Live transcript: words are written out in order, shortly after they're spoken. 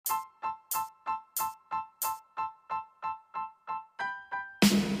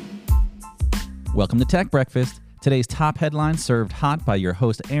Welcome to Tech Breakfast. Today's top headlines served hot by your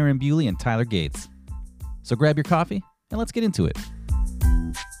host Aaron Bewley and Tyler Gates. So grab your coffee and let's get into it.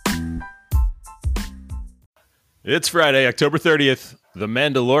 It's Friday, October 30th. The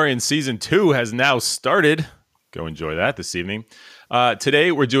Mandalorian Season 2 has now started. Go enjoy that this evening.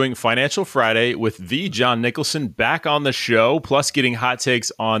 Today, we're doing Financial Friday with the John Nicholson back on the show, plus getting hot takes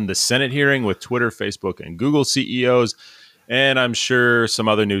on the Senate hearing with Twitter, Facebook, and Google CEOs, and I'm sure some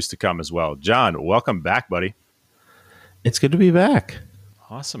other news to come as well. John, welcome back, buddy. It's good to be back.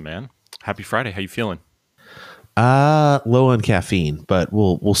 Awesome, man. Happy Friday. How you feeling? Low on caffeine, but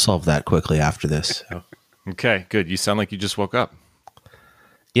we'll solve that quickly after this. Okay, good. You sound like you just woke up.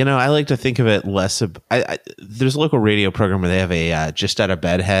 You know, I like to think of it less of. There's a local radio program where they have a just out of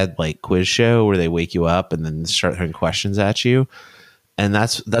bed head like quiz show where they wake you up and then start throwing questions at you, and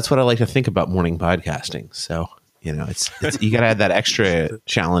that's what I like to think about morning podcasting. So you know, it's you got to add that extra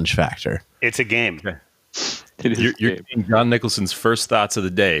challenge factor. It's a game. Okay. You're getting John Nicholson's first thoughts of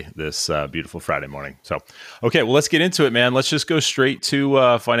the day this beautiful Friday morning. So, okay, well, let's get into it, man. Let's just go straight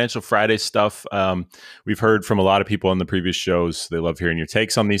to Financial Friday stuff. We've heard from a lot of people in the previous shows. They love hearing your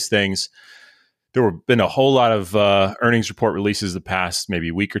takes on these things. There have been a whole lot of earnings report releases the past maybe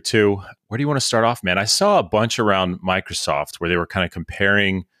week or two. Where do you want to start off, man? I saw a bunch around Microsoft where they were kind of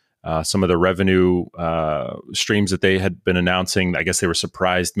comparing some of the revenue streams that they had been announcing. I guess they were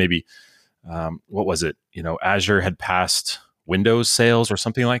surprised maybe. What was it? You know, Azure had passed Windows sales or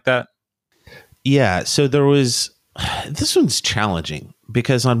something like that. Yeah. So there was, this one's challenging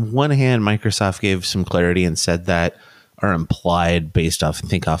because on one hand, Microsoft gave some clarity and said that, or implied based off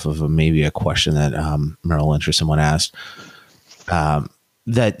maybe a question that Merrill Lynch or someone asked,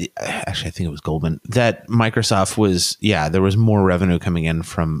 that actually, I think it was Goldman, that Microsoft was, there was more revenue coming in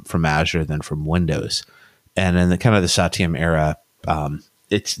from Azure than from Windows. And in the kind of the Satya era,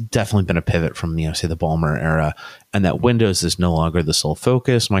 it's definitely been a pivot from, say the Ballmer era, and that Windows is no longer the sole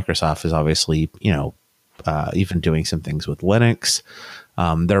focus. Microsoft is obviously, even doing some things with Linux.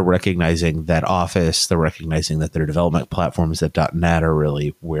 They're recognizing that Office, they're recognizing that their development platforms, that .NET are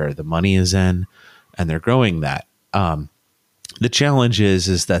really where the money is in, and they're growing that. The challenge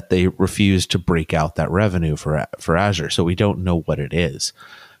is that they refuse to break out that revenue for Azure, so we don't know what it is.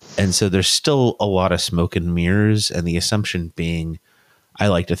 And so there's still a lot of smoke and mirrors, and the assumption being, I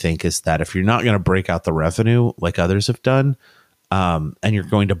like to think, is that if you're not going to break out the revenue like others have done, and you're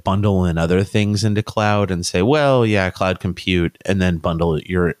going to bundle in other things into cloud and say, well, yeah, cloud compute, and then bundle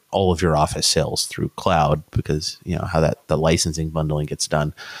all of your Office sales through cloud, because you know how the licensing bundling gets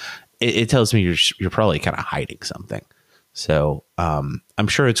done, it tells me you're probably kind of hiding something. So I'm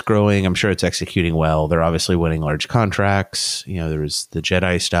sure it's growing. I'm sure it's executing well. They're obviously winning large contracts. You know, there's the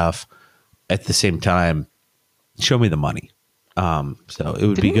Jedi stuff. At the same time, show me the money. So it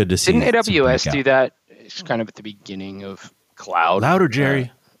would be good to see. Didn't AWS do that? It's kind of at the beginning of cloud. Louder,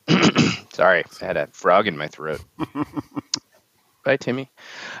 Jerry. Sorry, I had a frog in my throat. Bye, Timmy.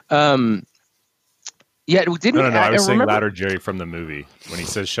 Didn't No, I was saying louder, Jerry, from the movie when he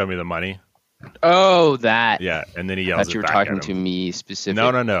says, "Show me the money." Oh, that. Yeah, and then he yells. That you were talking to me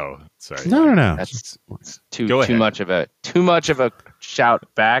specifically. No. Sorry. No. That's too much of a shout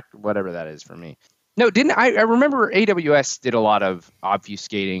back. Whatever that is for me. No, didn't I remember AWS did a lot of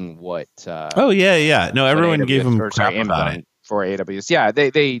obfuscating what No, everyone gave them crap about it. For AWS. Yeah,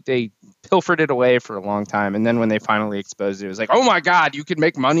 they pilfered it away for a long time, and then when they finally exposed it, it was like, oh my god, you can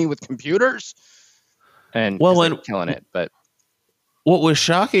make money with computers, and killing it. But what was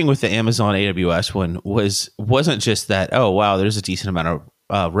shocking with the Amazon AWS one wasn't just that, oh wow, there's a decent amount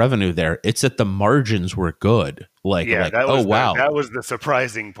of revenue there. It's that the margins were good. That was the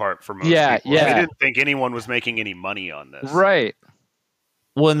surprising part for most people. I didn't think anyone was making any money on this. Right.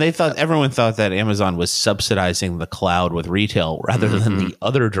 Well, and everyone thought that Amazon was subsidizing the cloud with retail rather than the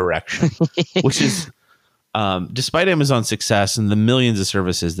other direction, which is, despite Amazon's success and the millions of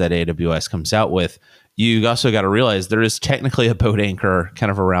services that AWS comes out with, you also got to realize there is technically a boat anchor kind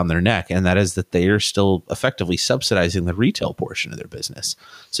of around their neck, and that is that they are still effectively subsidizing the retail portion of their business.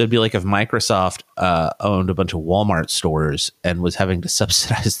 So it'd be like if Microsoft owned a bunch of Walmart stores and was having to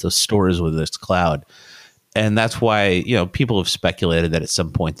subsidize those stores with its cloud. And that's why, people have speculated that at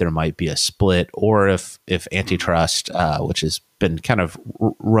some point there might be a split, or if antitrust, which has been kind of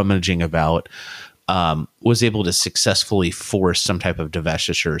rummaging about, was able to successfully force some type of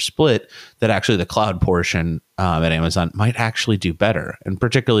divestiture or split, that actually the cloud portion at Amazon might actually do better. And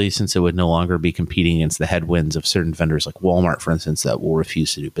particularly since it would no longer be competing against the headwinds of certain vendors like Walmart, for instance, that will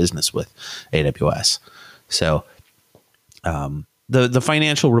refuse to do business with AWS. So the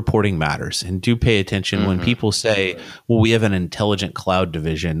financial reporting matters, and do pay attention when people say, well, we have an intelligent cloud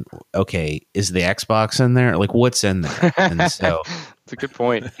division. Okay, is the Xbox in there? Like, what's in there? And so it's a good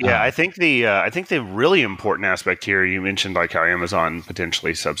point. Yeah, I think the really important aspect here, you mentioned like how Amazon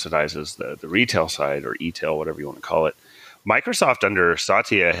potentially subsidizes the retail side, or e-tail, whatever you want to call it. Microsoft under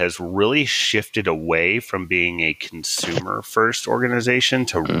Satya has really shifted away from being a consumer first organization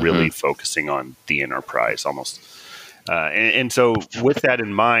to really focusing on the enterprise almost. And so with that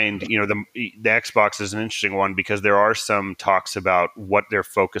in mind, the Xbox is an interesting one because there are some talks about what they're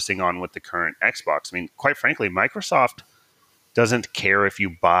focusing on with the current Xbox. I mean, quite frankly, Microsoft doesn't care if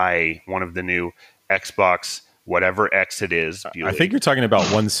you buy one of the new Xbox, whatever X it is. I think you're talking about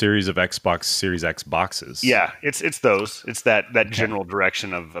one series of Xbox Series X boxes. Yeah, it's those. It's that general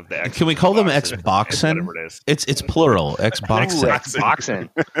direction of the Xbox. Can we call them Xboxen? Whatever it is. It's plural. Xboxen.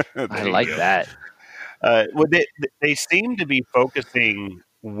 I like that. Well, they seem to be focusing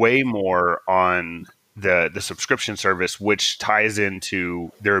way more on the subscription service, which ties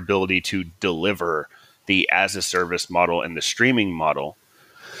into their ability to deliver the as a service model and the streaming model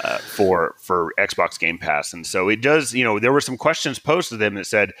for Xbox Game Pass. And so it does, there were some questions posed to them that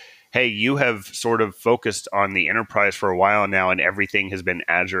said, hey, you have sort of focused on the enterprise for a while now, and everything has been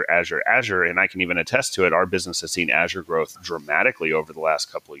Azure. And I can even attest to it. Our business has seen Azure growth dramatically over the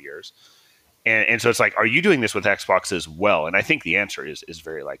last couple of years. And so it's like, are you doing this with Xbox as well? And I think the answer is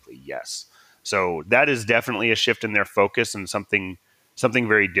very likely yes. So that is definitely a shift in their focus and something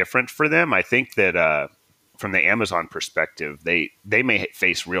very different for them. I think that from the Amazon perspective, they may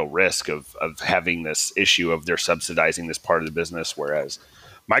face real risk of having this issue of they're subsidizing this part of the business, whereas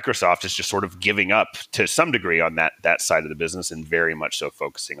Microsoft is just sort of giving up to some degree on that side of the business and very much so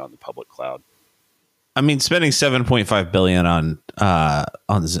focusing on the public cloud. I mean, spending $7.5 billion on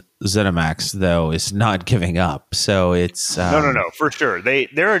ZeniMax though is not giving up. So it's no, for sure.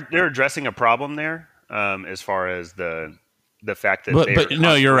 They're addressing a problem there as far as the fact that. But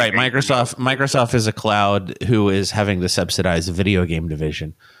no, you're right. Microsoft is a cloud who is having to subsidize the video game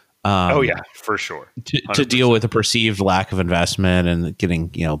division. Oh yeah, for sure. To deal with a perceived lack of investment and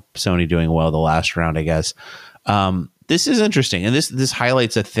getting Sony doing well the last round, I guess. This is interesting, and this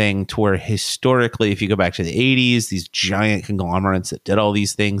highlights a thing to where historically, if you go back to the 80s, these giant conglomerates that did all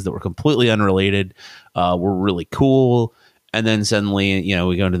these things that were completely unrelated were really cool. And then suddenly,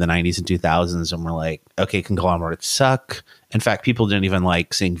 we go into the 90s and 2000s and we're like, okay, conglomerates suck. In fact, people didn't even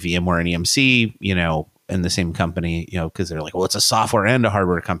like seeing VMware and EMC, in the same company, because they're like, well, it's a software and a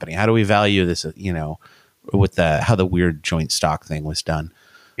hardware company. How do we value this, with how the weird joint stock thing was done?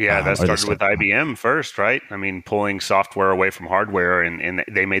 Yeah, that started with IBM first, right? I mean, pulling software away from hardware, and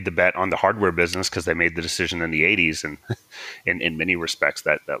they made the bet on the hardware business because they made the decision in the 80s, and in many respects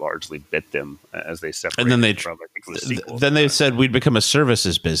that largely bit them as they separated. And then they said we'd become a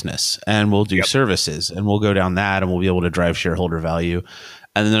services business, and we'll do services, and we'll go down that, and we'll be able to drive shareholder value.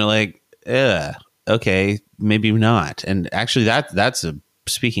 And then they're like, okay, maybe not. And actually, that's a.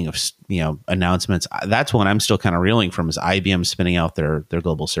 Speaking of announcements, that's one I'm still kind of reeling from is IBM spinning out their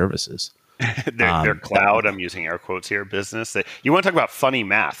global services. their cloud, I'm using air quotes here, business. You want to talk about funny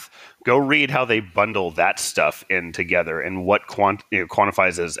math? Go read how they bundle that stuff in together and what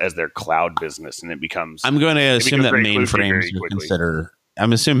quantifies as their cloud business, and it becomes. I'm going to assume that mainframes are considered.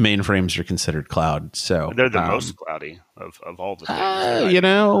 I'm assuming mainframes are considered cloud. So they're the most cloudy of all the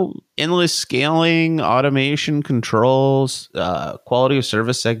things. Endless scaling, automation, controls, quality of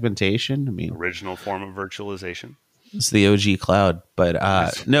service segmentation. I mean, original form of virtualization. It's the OG cloud. But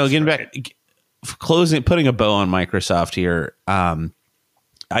getting back, putting a bow on Microsoft here.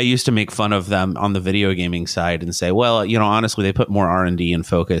 I used to make fun of them on the video gaming side and say, well, honestly, they put more R&D and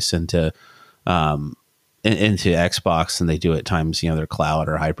focus into Xbox than they do at times, their cloud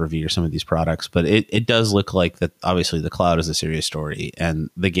or Hyper-V or some of these products. But it does look like that. Obviously, the cloud is a serious story, and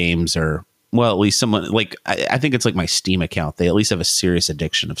the games are, well, at least someone like I think it's like my Steam account. They at least have a serious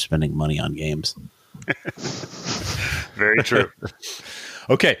addiction of spending money on games. Very true.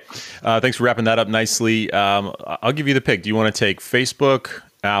 Okay, thanks for wrapping that up nicely. I'll give you the pick. Do you want to take Facebook,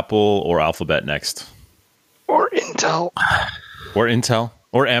 Apple, or Alphabet next? Or Intel?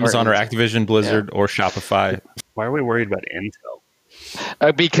 Or Amazon or Activision, Blizzard, or Shopify. Why are we worried about Intel?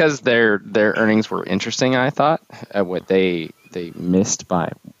 Because their earnings were interesting, I thought. What they missed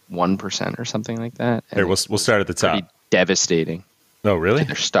by 1% or something like that. Here, we'll start at the top. Devastating. Oh, really?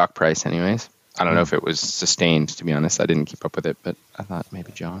 Their stock price, anyways. I don't know if it was sustained, to be honest. I didn't keep up with it, but I thought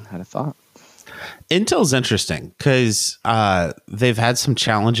maybe John had a thought. Intel's interesting because they've had some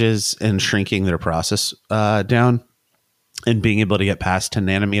challenges in shrinking their process down and being able to get past 10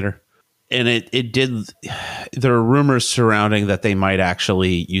 nanometer. And it did. There are rumors surrounding that they might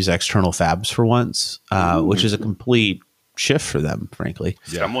actually use external fabs for once, which is a complete shift for them, frankly.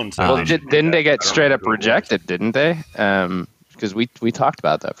 Someone said Well, didn't they get straight up rejected? Didn't they? Because we talked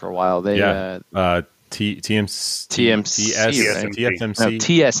about that for a while. They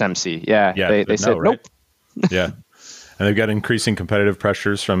TSMC. Yeah. They said nope. Yeah, and they've got increasing competitive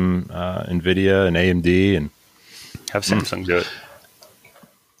pressures from NVIDIA and AMD, and have Samsung do it.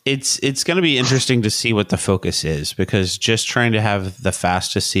 It's going to be interesting to see what the focus is, because just trying to have the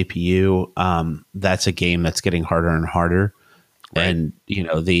fastest CPU, that's a game that's getting harder and harder. Right. And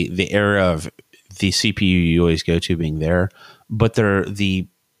the era of the CPU you always go to being there, but there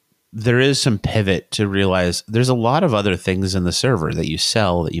is some pivot to realize there's a lot of other things in the server that you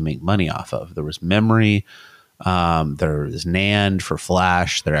sell that you make money off of. There was memory. There is NAND for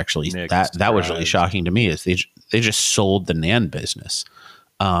flash. They're actually that was really shocking to me, is they just sold the NAND business.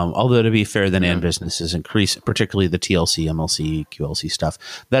 Although to be fair, the NAND business is increasing, particularly the TLC, MLC, QLC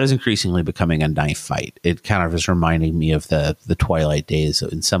stuff. That is increasingly becoming a knife fight. It kind of is reminding me of the twilight days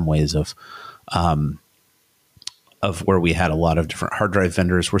in some ways of where we had a lot of different hard drive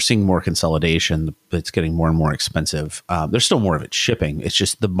vendors. We're seeing more consolidation. It's getting more and more expensive. There's still more of it shipping. It's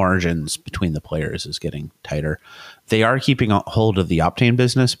just the margins between the players is getting tighter. They are keeping a hold of the Optane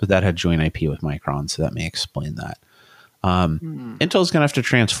business, but that had joint IP with Micron, so that may explain that. Intel's going to have to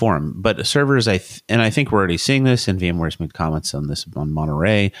transform, but servers, and I think we're already seeing this, and VMware's made comments on this on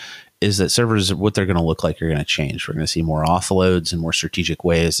Monterey, is that servers, what they're going to look like, are going to change. We're going to see more offloads in more strategic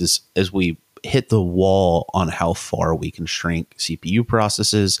ways as we hit the wall on how far we can shrink CPU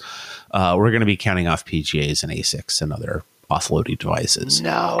processes. We're going to be counting off PGAs and ASICs and other offloading devices.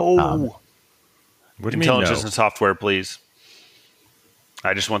 No. What do you intelligence and software, please?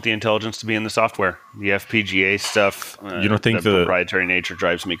 I just want the intelligence to be in the software. The FPGA stuff, you don't think the proprietary nature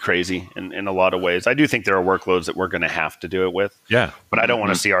drives me crazy in a lot of ways. I do think there are workloads that we're going to have to do it with. Yeah. But I don't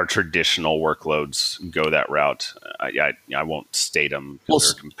want to see our traditional workloads go that route. I won't state them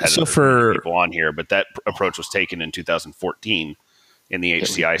because they're competitive for people on here, but that approach was taken in 2014 in the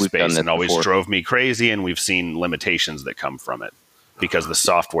HCI space and always drove me crazy, and we've seen limitations that come from it because the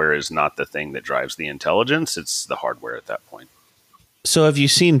software is not the thing that drives the intelligence. It's the hardware at that point. So have you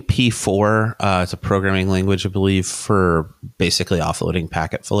seen P4? It's a programming language, I believe, for basically offloading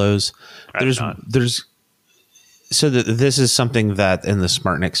packet flows. This is something that in the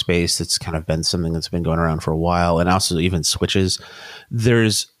SmartNIC space, that's kind of been something that's been going around for a while, and also even switches.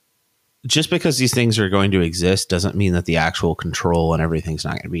 Just because these things are going to exist doesn't mean that the actual control and everything's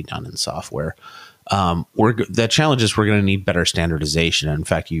not going to be done in software. The challenge is we're going to need better standardization. In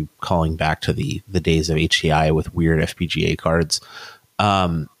fact, you calling back to the days of HCI with weird FPGA cards,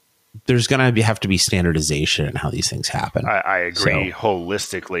 there's going to have to be standardization in how these things happen. I agree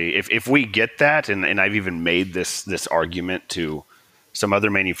holistically. If we get that, and I've even made this argument to some other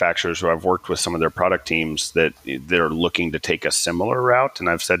manufacturers who I've worked with, some of their product teams that they're looking to take a similar route, and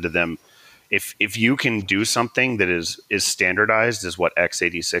I've said to them, if you can do something that is standardized as what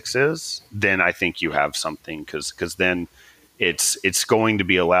x86 is, then I think you have something, because then it's going to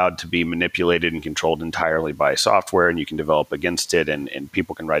be allowed to be manipulated and controlled entirely by software, and you can develop against it, and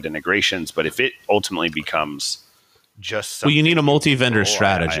people can write integrations. But if it ultimately becomes just you need a multi-vendor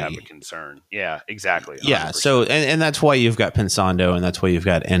strategy. I have a concern. Yeah, exactly. 100%. Yeah, so and that's why you've got Pensando, and that's why you've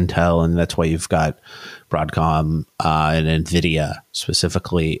got Intel, and that's why you've got Broadcom and NVIDIA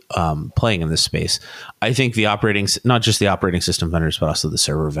specifically playing in this space. I think not just the operating system vendors, but also the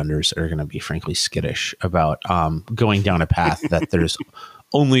server vendors are going to be frankly skittish about going down a path that there's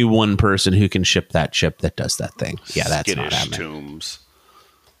only one person who can ship that chip that does that thing. Yeah, that's skittish not happening. Tombs.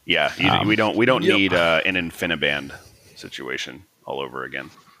 Yeah, we don't need an InfiniBand situation all over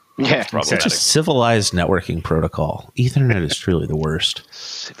again. Yeah, it's such a civilized networking protocol. Ethernet is truly the worst.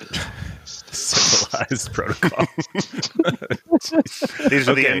 Civilized protocol. These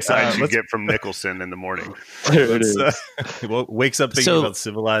are the insights you get from Nicholson in the morning. Wakes up thinking about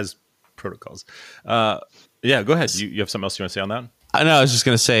civilized protocols. Yeah, go ahead. You have something else you want to say on that? I know. I was just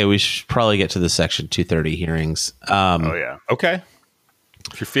going to say we should probably get to the Section 230 hearings. Oh yeah. Okay.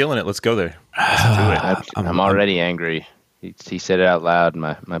 If you're feeling it, let's go there. Let's do it. I'm already angry. He said it out loud.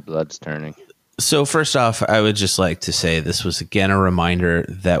 My blood's turning. So first off, I would just like to say this was again a reminder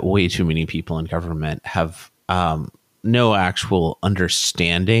that way too many people in government have no actual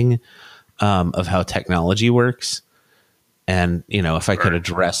understanding of how technology works. And, if I could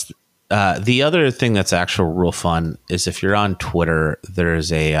address the other thing that's actual real fun is if you're on Twitter,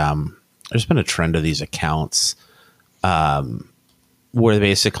 there's been a trend of these accounts where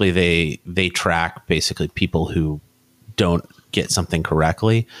basically they track basically people who don't get something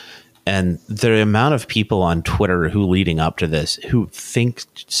correctly. And the amount of people on Twitter who leading up to this who think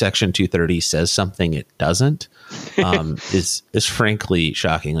Section 230 says something it doesn't is frankly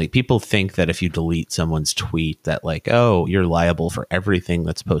shocking. Like, people think that if you delete someone's tweet that, like, oh, you're liable for everything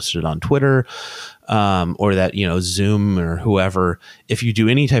that's posted on Twitter, or that, you know, Zoom or whoever, if you do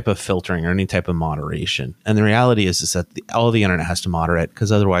any type of filtering or any type of moderation. And the reality is that all the internet has to moderate,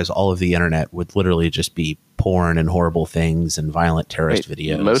 because otherwise all of the internet would literally just be porn and horrible things and violent terrorist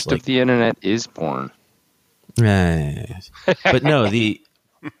videos. Most of the internet is porn. But no, the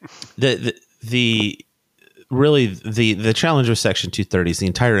challenge with Section 230 is the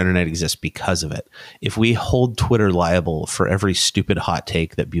entire internet exists because of it. If we hold Twitter liable for every stupid hot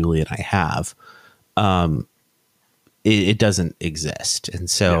take that Bewley and I have, it doesn't exist. And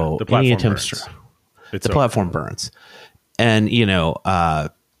so the platform burns. The platform burns. And,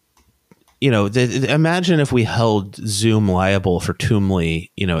 imagine if we held Zoom liable for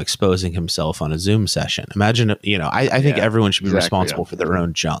Toomley, exposing himself on a Zoom session. Imagine, I think everyone should be responsible for their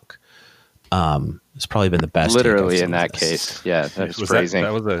own junk. It's probably been the best. Literally in that case. Yeah, that's phrasing.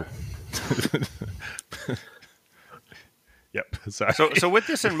 That was a... Yep. Sorry. So with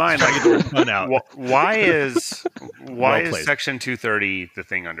this in mind, why is Section 230 the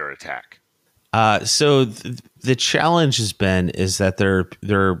thing under attack? So the challenge has been is that there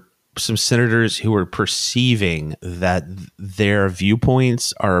are some senators who are perceiving that their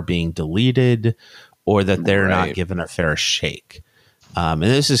viewpoints are being deleted, or that they're not given a fair shake. And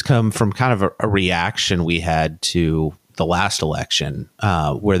this has come from kind of a reaction we had to the last election,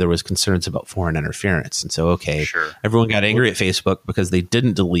 where there was concerns about foreign interference. And so, everyone got angry at Facebook because they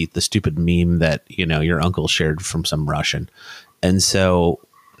didn't delete the stupid meme that, your uncle shared from some Russian. And so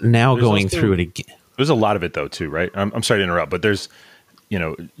now going through it again. There's a lot of it though, too, right? I'm sorry to interrupt, but there's,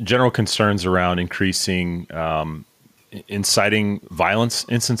 general concerns around increasing, inciting violence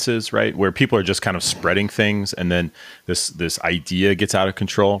instances, right? Where people are just kind of spreading things, and then this idea gets out of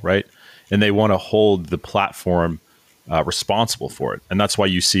control, right? And they want to hold the platform responsible for it. And that's why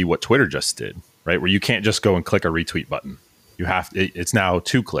you see what Twitter just did, right? Where you can't just go and click a retweet button. It's now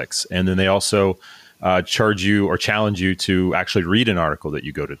 2 clicks. And then they also charge you or challenge you to actually read an article that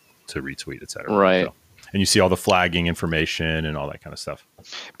you go to retweet, et cetera. Right. So, and you see all the flagging information and all that kind of stuff.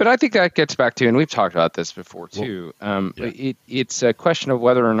 But I think that gets back to, and we've talked about this before too, it's a question of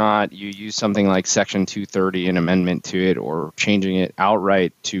whether or not you use something like Section 230, an amendment to it, or changing it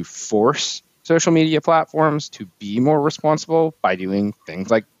outright to force social media platforms to be more responsible by doing things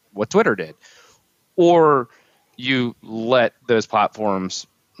like what Twitter did, or you let those platforms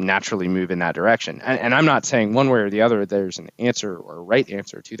naturally move in that direction. And I'm not saying one way or the other there's an answer or a right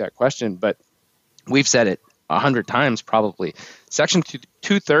answer to that question, but we've said it 100 times probably. Section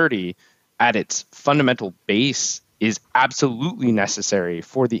 230 at its fundamental base is absolutely necessary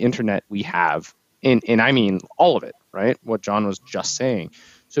for the internet we have. And I mean all of it, right? What John was just saying.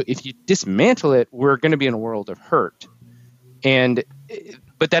 So if you dismantle it, we're going to be in a world of hurt.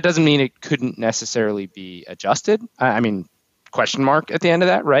 But that doesn't mean it couldn't necessarily be adjusted. I mean, question mark at the end of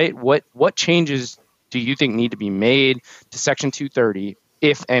that, right? What changes do you think need to be made to Section 230,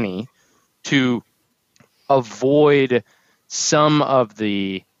 if any, to avoid some of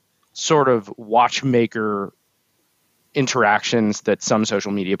the sort of watchmaker interactions that some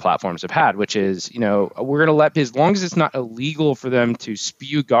social media platforms have had, which is, we're going to let, as long as it's not illegal for them to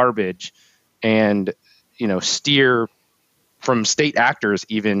spew garbage and, steer from state actors,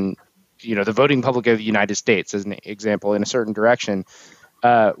 even, the voting public of the United States, as an example, in a certain direction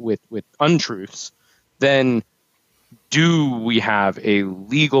with untruths, then do we have a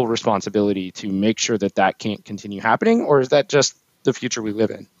legal responsibility to make sure that can't continue happening, or is that just the future we live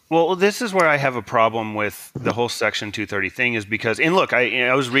in? Well, this is where I have a problem with the whole Section 230 thing, is because, and look,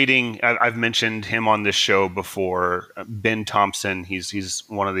 I was reading, I've mentioned him on this show before, Ben Thompson. He's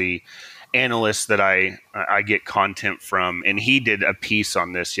one of the analysts that I get content from, and he did a piece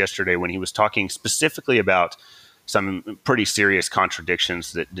on this yesterday when he was talking specifically about some pretty serious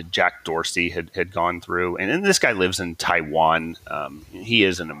contradictions that Jack Dorsey had gone through. And this guy lives in Taiwan. He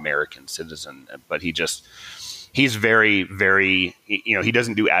is an American citizen, but he's very, very, he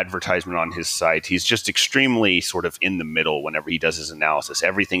doesn't do advertisement on his site. He's just extremely sort of in the middle whenever he does his analysis.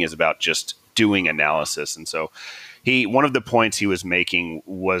 Everything is about just doing analysis. And so one of the points he was making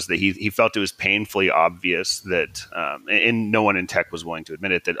was that he felt it was painfully obvious that, and no one in tech was willing to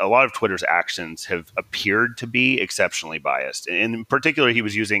admit it, that a lot of Twitter's actions have appeared to be exceptionally biased. And in particular, he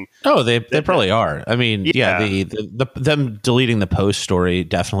was using... Oh, they probably are. I mean, them deleting the post story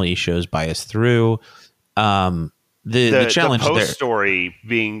definitely shows bias through. The challenge, the post there, story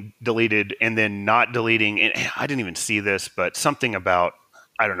being deleted and then not deleting, and I didn't even see this, but something about,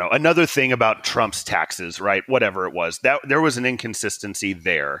 I don't know, another thing about Trump's taxes, right? Whatever it was, that there was an inconsistency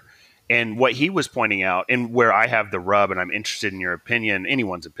there. And what he was pointing out, and where I have the rub, and I'm interested in your opinion,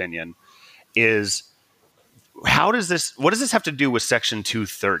 anyone's opinion, is what does this have to do with Section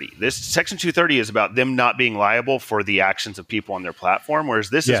 230? This Section 230 is about them not being liable for the actions of people on their platform, whereas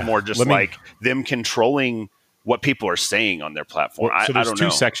this is more just like them controlling what people are saying on their platform. Well, so there's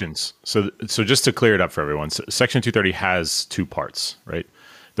two sections. So just to clear it up for everyone, Section 230 has two parts, right?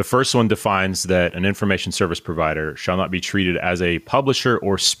 The first one defines that an information service provider shall not be treated as a publisher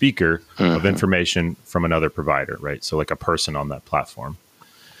or speaker of information from another provider, right? So like a person on that platform.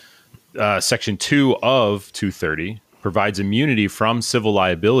 Section 2 of 230 provides immunity from civil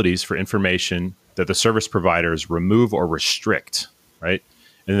liabilities for information that the service providers remove or restrict, right?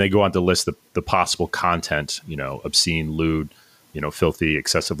 And then they go on to list the possible content, obscene, lewd, filthy,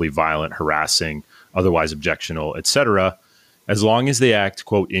 excessively violent, harassing, otherwise objectionable, etc., as long as they act,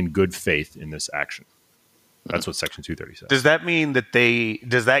 quote, in good faith in this action. That's what Section 230 says. Does that mean that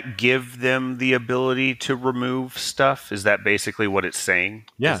does that give them the ability to remove stuff? Is that basically what it's saying?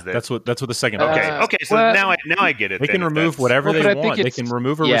 Yeah, that's what the second. Okay. So now I get it. They can remove whatever they want. They can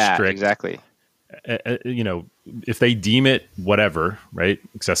remove or restrict. Exactly. If they deem it whatever, right?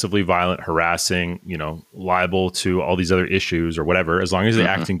 Excessively violent, harassing, liable to all these other issues or whatever, as long as they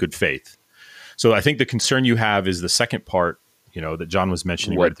act in good faith. So I think the concern you have is the second part, that John was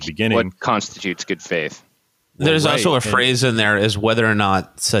mentioning right at the beginning. What constitutes good faith? There's also a phrase in there is whether or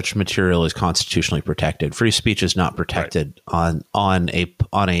not such material is constitutionally protected. Free speech is not protected on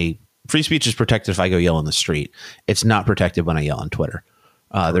a free speech is protected if I go yell in the street. It's not protected when I yell on Twitter.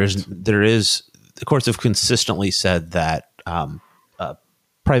 The courts have consistently said that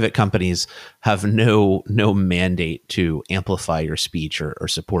private companies have no mandate to amplify your speech or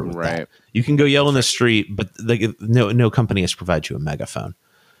support with that. You can go yell in the street, but no company has provided you a megaphone.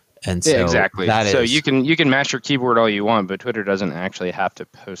 And so exactly. So you can mash your keyboard all you want, but Twitter doesn't actually have to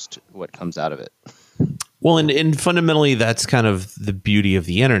post what comes out of it. Well, and fundamentally, that's kind of the beauty of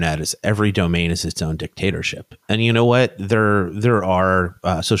the internet is every domain is its own dictatorship. And you know what? There are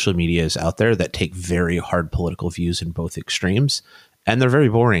social medias out there that take very hard political views in both extremes, and they're very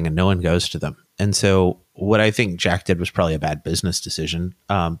boring and no one goes to them. And so what I think Jack did was probably a bad business decision.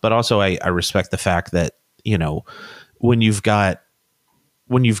 But also I respect the fact that, when you've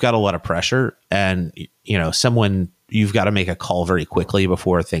got a lot of pressure and, you've got to make a call very quickly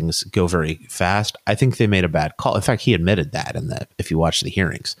before things go very fast. I think they made a bad call. In fact, he admitted that if you watch the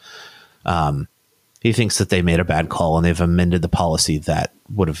hearings, he thinks that they made a bad call and they've amended the policy that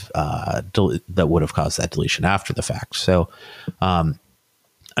would have caused that deletion after the fact. So,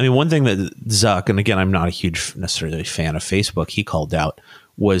 one thing that Zuck, and again, I'm not a huge necessarily fan of Facebook, he called out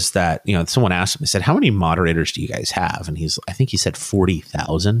was that, someone asked him, he said, how many moderators do you guys have? And I think he said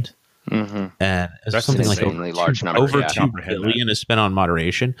 40,000. Mm-hmm. And that's something like over 2 billion is spent on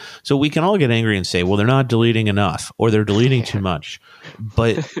moderation. So we can all get angry and say, well, they're not deleting enough or they're deleting too much.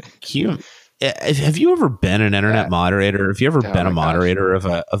 But have you ever been an internet moderator? Have you ever been a moderator of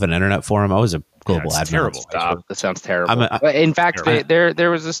an internet forum? I was a global admin. Terrible. That sounds terrible. In fact, there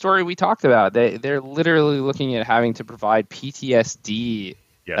was a story we talked about. They're literally looking at having to provide PTSD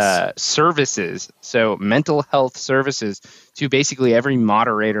services, so mental health services to basically every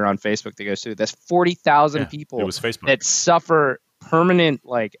moderator on Facebook that goes through. That's 40,000 people that suffer permanent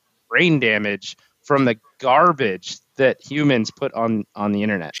brain damage from the garbage that humans put on the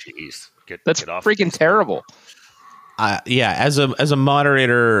internet. Jeez, that's freaking terrible. As a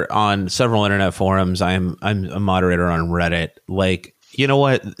moderator on several internet forums, I'm a moderator on Reddit. You know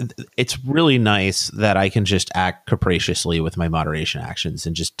what? It's really nice that I can just act capriciously with my moderation actions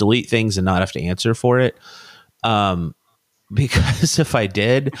and just delete things and not have to answer for it. Because if I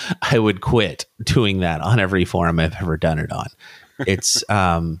did, I would quit doing that on every forum I've ever done it on. It's,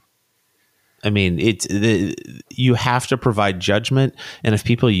 you have to provide judgment. And if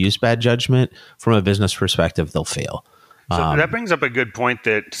people use bad judgment from a business perspective, they'll fail. So that brings up a good point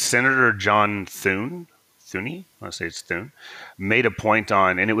that Senator John Thune, I want to say it's Thune, made a point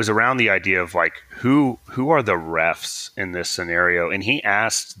on, and it was around the idea of who are the refs in this scenario. And he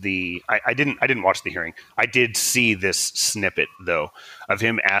asked I didn't watch the hearing. I did see this snippet though of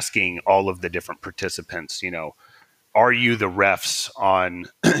him asking all of the different participants, are you the refs on,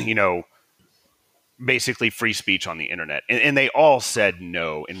 basically free speech on the internet? And they all said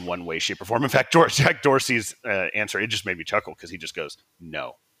no in one way, shape, or form. In fact, Jack Dorsey's answer, it just made me chuckle because he just goes,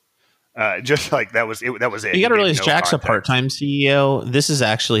 no. Just like that was it. That was it. You got to realize Jack's a part-time CEO. This is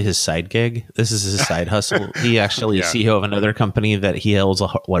actually his side gig. This is his side hustle. He actually is CEO of another company that he holds a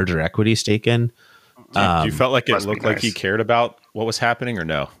larger equity stake in. You felt like it looked like he cared about what was happening, or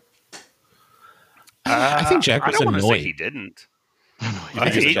no? I think Jack was I don't want to say annoyed. he didn't. I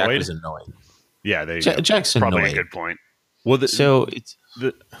think Jack was annoyed. Yeah, Jack's Probably annoyed. a good point. Well, So it's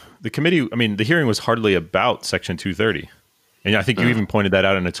the committee. I mean, the hearing was hardly about Section 230, and I think you even pointed that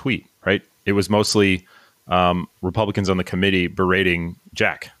out in a tweet, right? It was mostly Republicans on the committee berating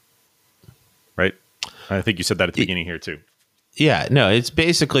Jack, right? I think you said that at the beginning here too. Yeah, no, it's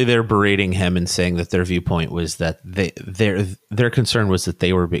basically they're berating him and saying that their viewpoint was that their concern was that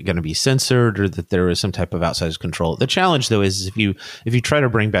they were going to be censored or that there was some type of outsized control. The challenge, though, is if you try to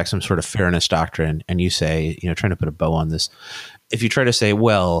bring back some sort of fairness doctrine and you say, trying to put a bow on this, if you try to say,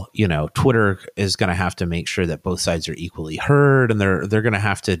 well, Twitter is going to have to make sure that both sides are equally heard, and they're going to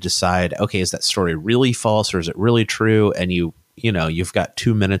have to decide, okay, is that story really false or is it really true? And you've got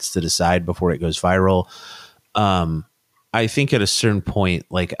 2 minutes to decide before it goes viral. I think at a certain point,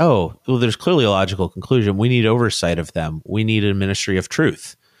 like, oh, well, there's clearly a logical conclusion. We need oversight of them. We need a ministry of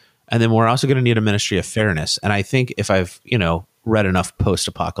truth. And then we're also going to need a ministry of fairness. And I think if I've, read enough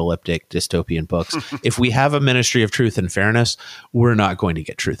post-apocalyptic dystopian books, if we have a ministry of truth and fairness, we're not going to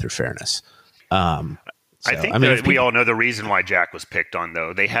get truth or fairness. I think that we all know the reason why Jack was picked on,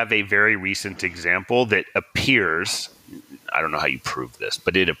 though. They have a very recent example that appears, I don't know how you prove this,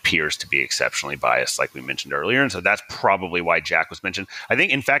 but it appears to be exceptionally biased, like we mentioned earlier. And so that's probably why Jack was mentioned. I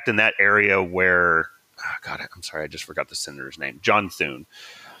think, in fact, in that area where, I'm sorry, I just forgot the senator's name, John Thune,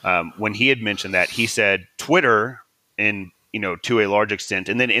 when he had mentioned that, he said Twitter, to a large extent,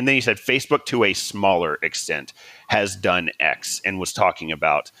 and then he said Facebook to a smaller extent has done X, and was talking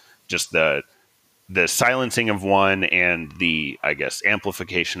about just the silencing of one and the, I guess,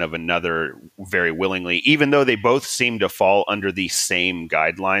 amplification of another very willingly, even though they both seem to fall under the same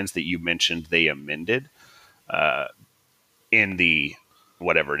guidelines that you mentioned they amended in the,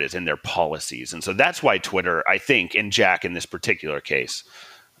 whatever it is, in their policies. And so that's why Twitter, I think, and Jack in this particular case,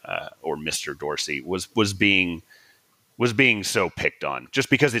 or Mr. Dorsey, was being so picked on, just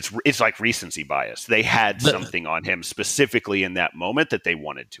because it's like recency bias. They had something on him specifically in that moment that they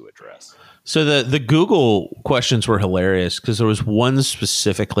wanted to address. So the Google questions were hilarious because there was one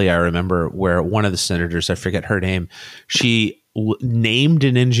specifically I remember where one of the senators, I forget her name, she named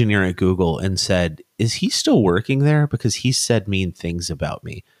an engineer at Google and said, "Is he still working there? Because he said mean things about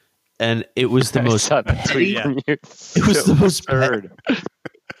me." And it was the most petty. It was the most absurd.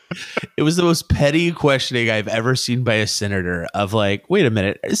 It was the most petty questioning I've ever seen by a senator of like, wait a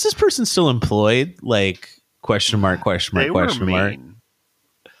minute, is this person still employed? Like, question mark.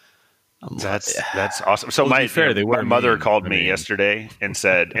 That's awesome. So my mother called me yesterday and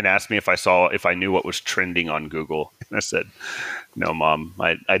asked me if I knew what was trending on Google. And I said, no, Mom,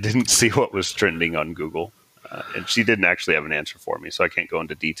 I didn't see what was trending on Google. And she didn't actually have an answer for me, so I can't go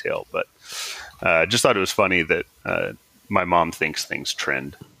into detail. But just thought it was funny that my mom thinks things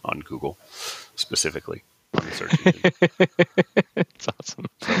trend on Google specifically. On the search engine. It's awesome.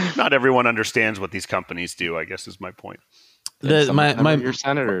 So not everyone understands what these companies do, I guess, is my point. Your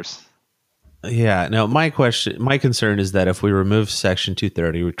senators. Yeah, no, my concern is that if we remove Section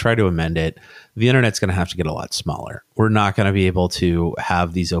 230, we try to amend it, the internet's going to have to get a lot smaller. We're not going to be able to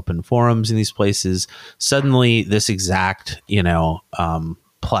have these open forums in these places. Suddenly, this exact,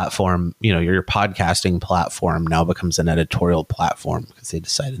 platform, your podcasting platform now becomes an editorial platform because they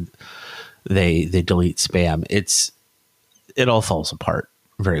decided they delete spam. It all falls apart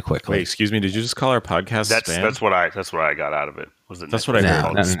very quickly. Wait, excuse me, did you just call our podcast spam? That's what I got out of it. That's what I heard.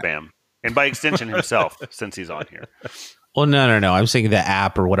 Called spam. And by extension himself, since he's on here. Well, no. I'm saying the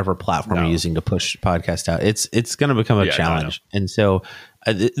app or whatever platform you're using to push podcast out. It's going to become a challenge. And so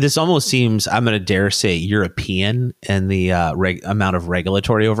this almost seems, I'm going to dare say, European in the amount of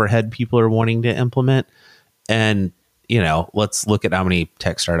regulatory overhead people are wanting to implement. And, let's look at how many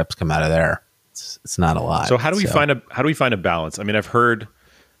tech startups come out of there. It's not a lot. So how do we find a balance? I mean, I've heard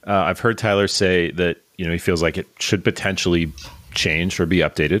Tyler say that, he feels like it should potentially change or be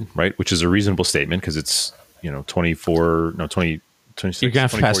updated, right? Which is a reasonable statement because it's 26. You're going to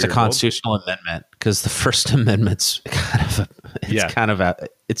have to pass a constitutional amendment because the First Amendment's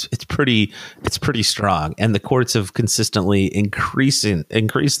it's pretty strong, and the courts have consistently increased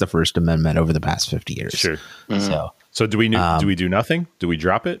the First Amendment over the past 50 years. Sure. Mm-hmm. So do we do nothing? Do we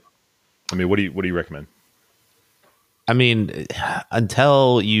drop it? I mean, what do you recommend? I mean,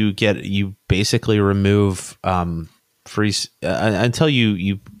 until you basically remove until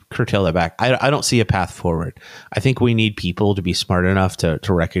you curtail that back, I don't see a path forward. I think we need people to be smart enough to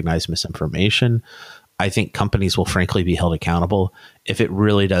recognize misinformation. I think companies will frankly be held accountable if it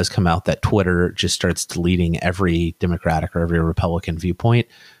really does come out that Twitter just starts deleting every Democratic or every Republican viewpoint.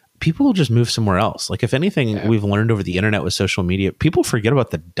 people will just move somewhere else. Like if anything we've learned over the internet with social media, people forget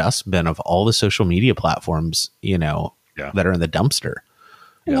about the dustbin of all the social media platforms, that are in the dumpster.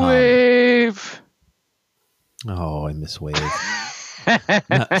 Wave. Oh, I miss Wave.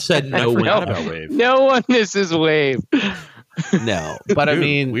 Said no one about Wave. No one misses Wave. No, but I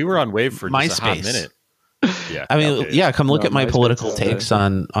mean, we were on Wave for just a hot MySpace. minute. Yeah, I mean, come look at my MySpace political is takes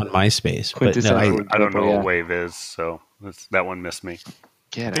on MySpace. But no, I don't know what Wave is, so that one missed me.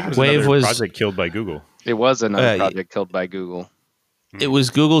 Get out. Wave was project killed by Google. It was another project killed by Google. It was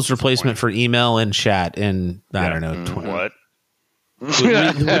Google's replacement for email and chat in I don't know. What?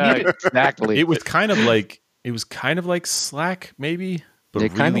 Exactly. It was kind of like Slack, maybe, but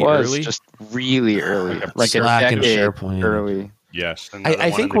it really kind of was early. just really early, like Slack a and decade SharePoint. early. Yes, I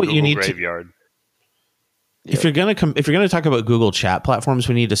think what you need graveyard. if you're gonna talk about Google chat platforms,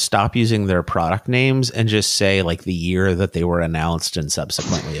 we need to stop using their product names and just say like the year that they were announced and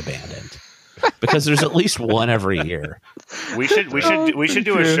subsequently abandoned, because there's at least one every year. We should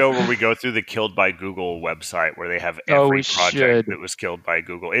do a show where we go through the Killed by Google website where they have every project that was killed by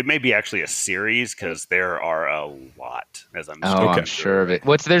Google. It may be actually a series because there are a lot. I'm sure of it.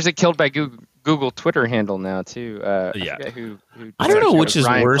 There's a Killed by Google Twitter handle now too. I forget who I don't know which is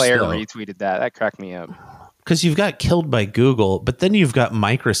Ryan worse. Player Though. retweeted that cracked me up. Because you've got Killed by Google, but then you've got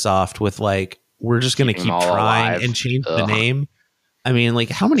Microsoft with like, we're just going to keep trying and change the name. I mean, like,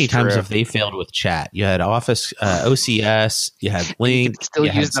 how many times have they failed with chat? You had Office, OCS, you had Link, you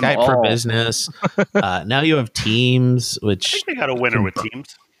had Skype for Business. Now you have Teams, which I think they got a winner with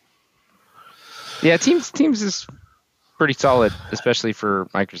Teams. Yeah, Teams is pretty solid, especially for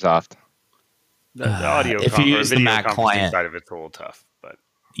Microsoft. The audio, if you use the Mac client side of it's a little tough, but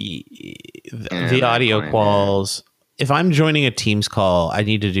the audio quals. If I'm joining a Teams call, I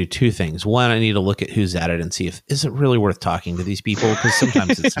need to do two things. One, I need to look at who's at it and see if is it really worth talking to these people, because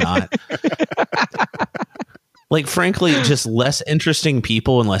sometimes it's not. Like, frankly, just less interesting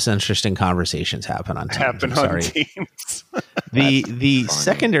people and less interesting conversations happen on Teams. Teams. The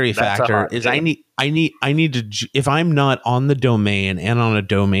secondary factor is I need to, if I'm not on the domain and on a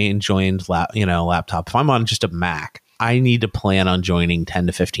domain joined laptop, if I'm on just a Mac, I need to plan on joining 10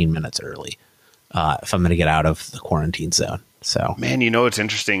 to 15 minutes early. If I'm going to get out of the quarantine zone. So, man, it's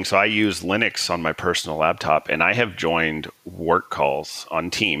interesting. So I use Linux on my personal laptop, and I have joined work calls on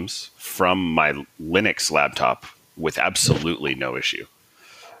Teams from my Linux laptop with absolutely no issue.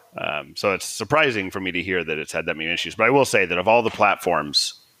 So it's surprising for me to hear that it's had that many issues. But I will say that of all the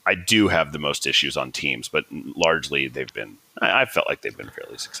platforms, I do have the most issues on Teams, but largely I felt like they've been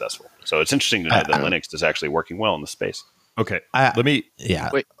fairly successful. So it's interesting to know that Linux is actually working well in the space. Okay, I think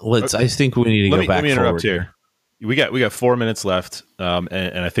we need to go back. Let me interrupt forward here. We got 4 minutes left,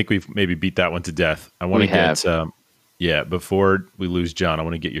 and I think we've maybe beat that one to death. I want to get before we lose John, I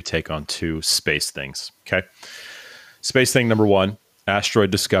want to get your take on two space things. Okay, space thing number one: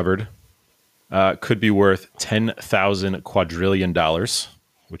 asteroid discovered, could be worth $10,000 quadrillion,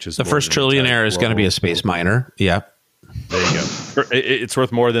 which is the first trillionaire is going to be a space miner. Yeah, there you go. It's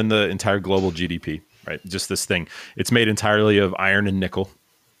worth more than the entire global GDP. Right, just this thing. It's made entirely of iron and nickel.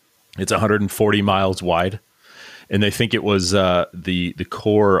 It's 140 miles wide, and they think it was the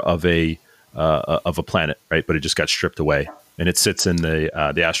core of a planet, right? But it just got stripped away, and it sits in the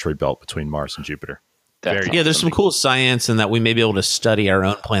asteroid belt between Mars and Jupiter. There's some cool science in that we may be able to study our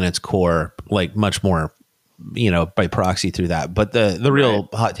own planet's core like much more, by proxy through that. But the real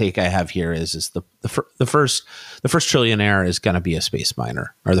hot take I have here is the first trillionaire is going to be a space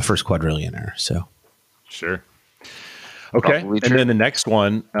miner, or the first quadrillionaire. So. Sure. Okay. And then the next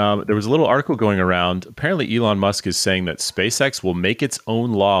one, there was a little article going around. Apparently, Elon Musk is saying that SpaceX will make its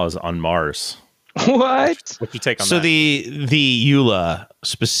own laws on Mars. What? What's your take on that? So the EULA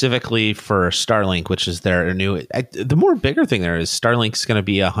specifically for Starlink, which is their new. The more bigger thing there is Starlink's going to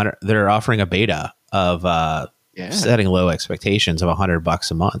be They're offering a beta of setting low expectations of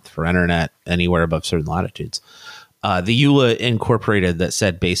 $100 a month for internet anywhere above certain latitudes. The EULA incorporated that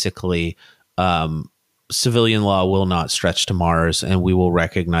said basically. Civilian law will not stretch to Mars, and we will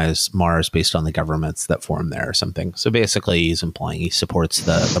recognize Mars based on the governments that form there or something. So basically, he's implying he supports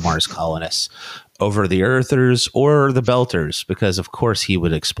the Mars colonists over the Earthers or the Belters, because of course he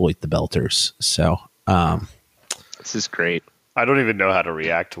would exploit the Belters. So this is great. I don't even know how to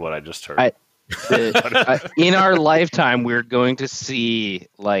react to what I just heard. In our lifetime, we're going to see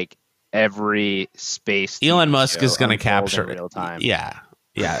like every space. Elon Musk is going to capture in real time.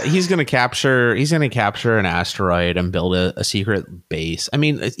 Yeah, he's going to capture an asteroid and build a secret base. I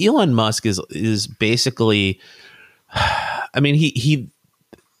mean, Elon Musk is basically, I mean, he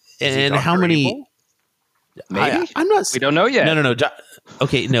and how many? Maybe I'm not. We don't know yet. No.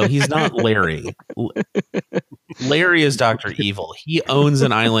 Okay, no, he's not Larry. Larry is Dr. Evil. He owns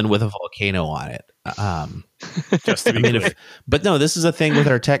an island with a volcano on it. Just to be clear. But no, this is a thing with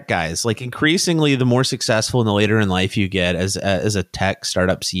our tech guys. Like increasingly, the more successful and the later in life you get as a tech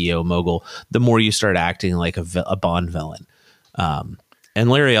startup CEO mogul, the more you start acting like a Bond villain. And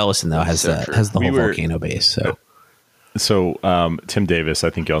Larry Ellison though has the whole volcano base. So Tim Davis, I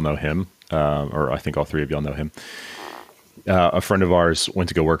think y'all know him, or I think all three of y'all know him. A friend of ours went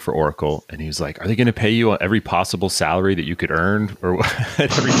to go work for Oracle, and he was like, "Are they going to pay you on every possible salary that you could earn, or at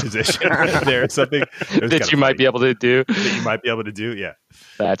every position right there, something that you might be able to do? That you might be able to do, yeah."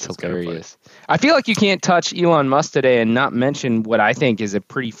 That's hilarious. I feel like you can't touch Elon Musk today and not mention what I think is a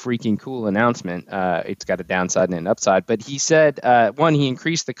pretty freaking cool announcement. It's got a downside and an upside, but he said one, he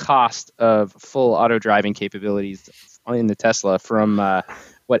increased the cost of full auto driving capabilities in the Tesla from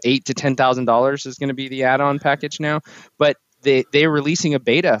 $8,000 to $10,000 is going to be the add-on package now. But they're releasing a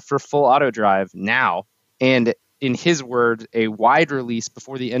beta for full auto drive now, and in his words, a wide release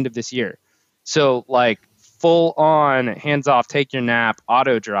before the end of this year. So like full on, hands off, take your nap,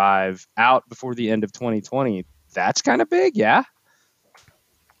 auto drive out before the end of 2020. That's kind of big, yeah.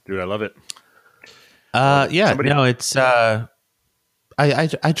 Dude, I love it. It's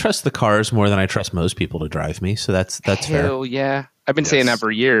I trust the cars more than I trust most people to drive me, so that's fair. Hell yeah. I've been saying that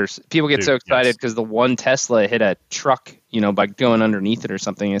for years. People get so excited because the one Tesla hit a truck, by going underneath it or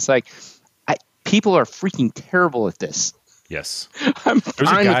something. It's like, people are freaking terrible at this. Yes. I'm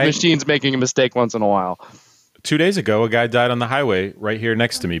fine with machines making a mistake once in a while. 2 days ago, a guy died on the highway right here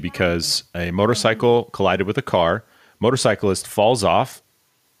next to me because a motorcycle collided with a car. Motorcyclist falls off.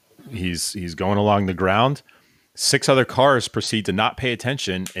 He's going along the ground. 6 other cars proceed to not pay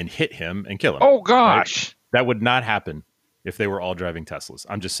attention and hit him and kill him. Oh, gosh. Right? That would not happen if they were all driving Teslas.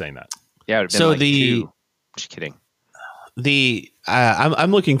 I'm just saying that. Yeah, it would have been two. Just kidding.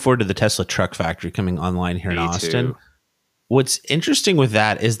 I'm looking forward to the Tesla truck factory coming online here in Austin. Too. What's interesting with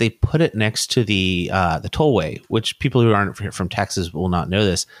that is they put it next to the tollway, which people who aren't from Texas will not know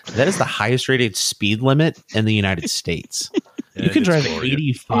this. That is the highest rated speed limit in the United States. You can drive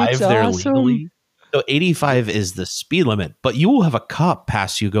 85 there legally. So 85 is the speed limit, but you will have a cop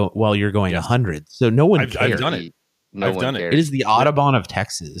pass you while you're going 100. So no one cares. I've done it. I've done it. It is the Autobahn of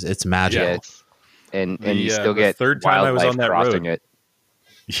Texas. It's magical. Yeah, and you still get third time I was on that road. It.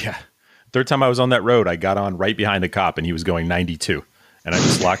 Yeah. Third time I was on that road, I got on right behind a cop and he was going 92. And I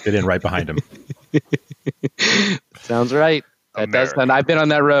just locked it in right behind him. Sounds right. That does. And I've been on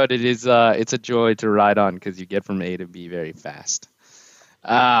that road. It is it's a joy to ride on because you get from A to B very fast.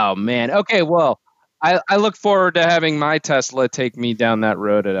 Oh man. Okay, well, I look forward to having my Tesla take me down that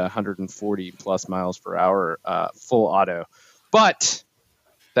road at 140 plus miles per hour, full auto. But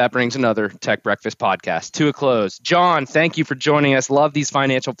that brings another Tech Breakfast podcast to a close. John, thank you for joining us. Love these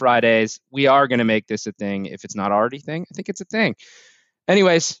Financial Fridays. We are going to make this a thing. If it's not already a thing, I think it's a thing.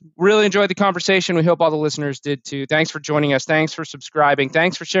 Anyways, really enjoyed the conversation. We hope all the listeners did too. Thanks for joining us. Thanks for subscribing.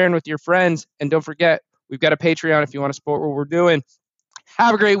 Thanks for sharing with your friends. And don't forget, we've got a Patreon if you want to support what we're doing.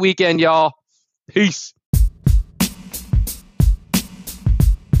 Have a great weekend, y'all. Peace.